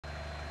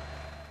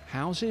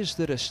Houses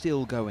that are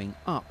still going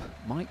up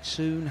might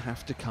soon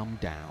have to come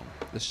down.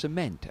 The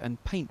cement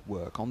and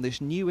paintwork on this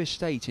new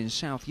estate in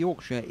South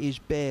Yorkshire is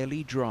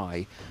barely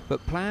dry,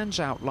 but plans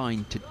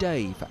outlined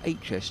today for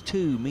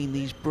HS2 mean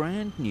these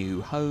brand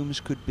new homes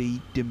could be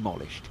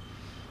demolished.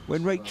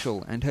 When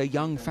Rachel and her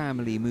young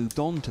family moved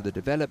on to the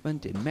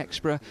development in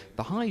Mexborough,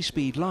 the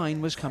high-speed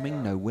line was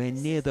coming nowhere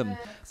near them.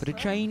 But a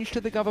change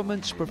to the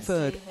government's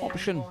preferred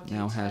option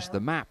now has the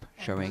map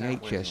showing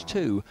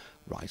HS2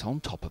 right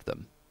on top of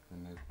them.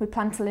 We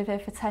plan to live here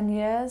for 10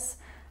 years,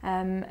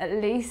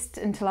 at least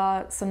until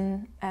our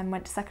son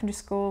went to secondary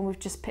school. We've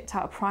just picked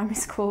out a primary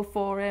school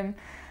for him,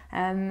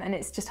 and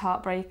it's just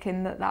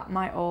heartbreaking that that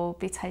might all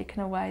be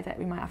taken away, that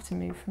we might have to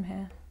move from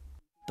here.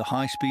 The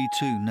High-Speed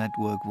 2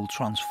 network will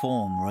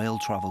transform rail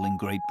travel in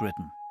Great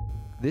Britain.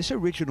 This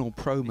original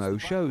promo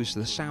shows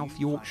the South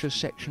Yorkshire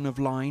section of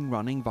line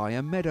running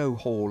via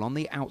Meadowhall on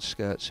the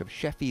outskirts of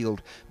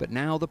Sheffield, but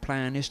now the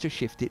plan is to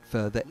shift it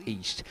further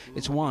east.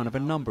 It's one of a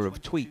number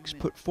of tweaks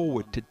put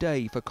forward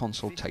today for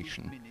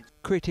consultation.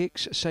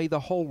 Critics say the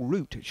whole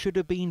route should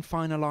have been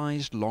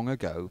finalised long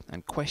ago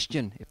and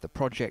question if the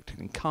project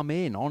can come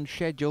in on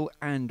schedule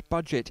and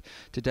budget.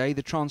 Today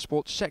the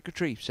Transport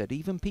Secretary said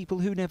even people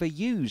who never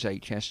use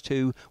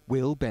HS2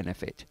 will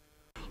benefit.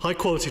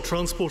 High-quality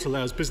transport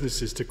allows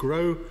businesses to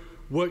grow,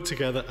 work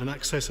together and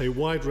access a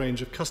wide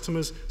range of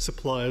customers,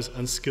 suppliers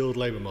and skilled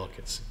labour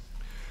markets.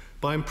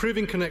 By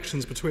improving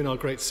connections between our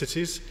great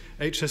cities,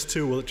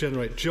 HS2 will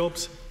generate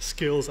jobs,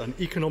 skills and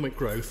economic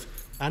growth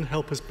and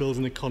help us build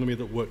an economy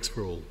that works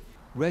for all.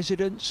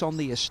 Residents on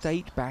the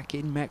estate back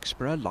in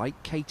Mexborough,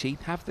 like Katie,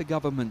 have the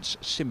government's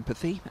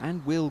sympathy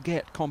and will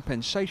get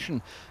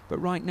compensation. But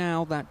right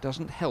now that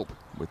doesn't help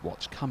with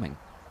what's coming.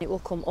 It will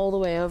come all the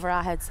way over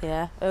our heads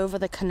here, over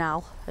the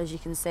canal, as you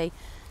can see,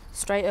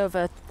 straight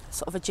over,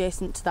 sort of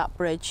adjacent to that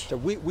bridge. So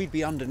we'd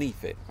be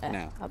underneath it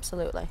now?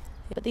 Absolutely.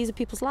 But these are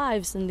people's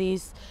lives and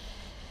these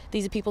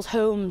are people's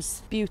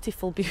homes,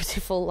 beautiful,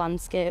 beautiful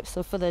landscapes.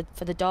 So for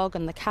the dog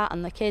and the cat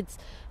and the kids,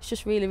 it's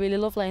just really, really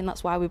lovely, and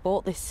that's why we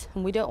bought this,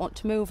 and we don't want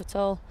to move at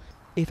all.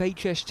 If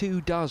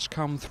HS2 does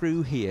come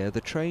through here,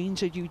 the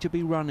trains are due to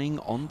be running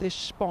on this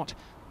spot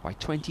by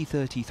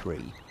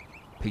 2033.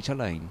 Peter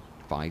Lane,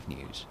 5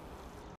 News.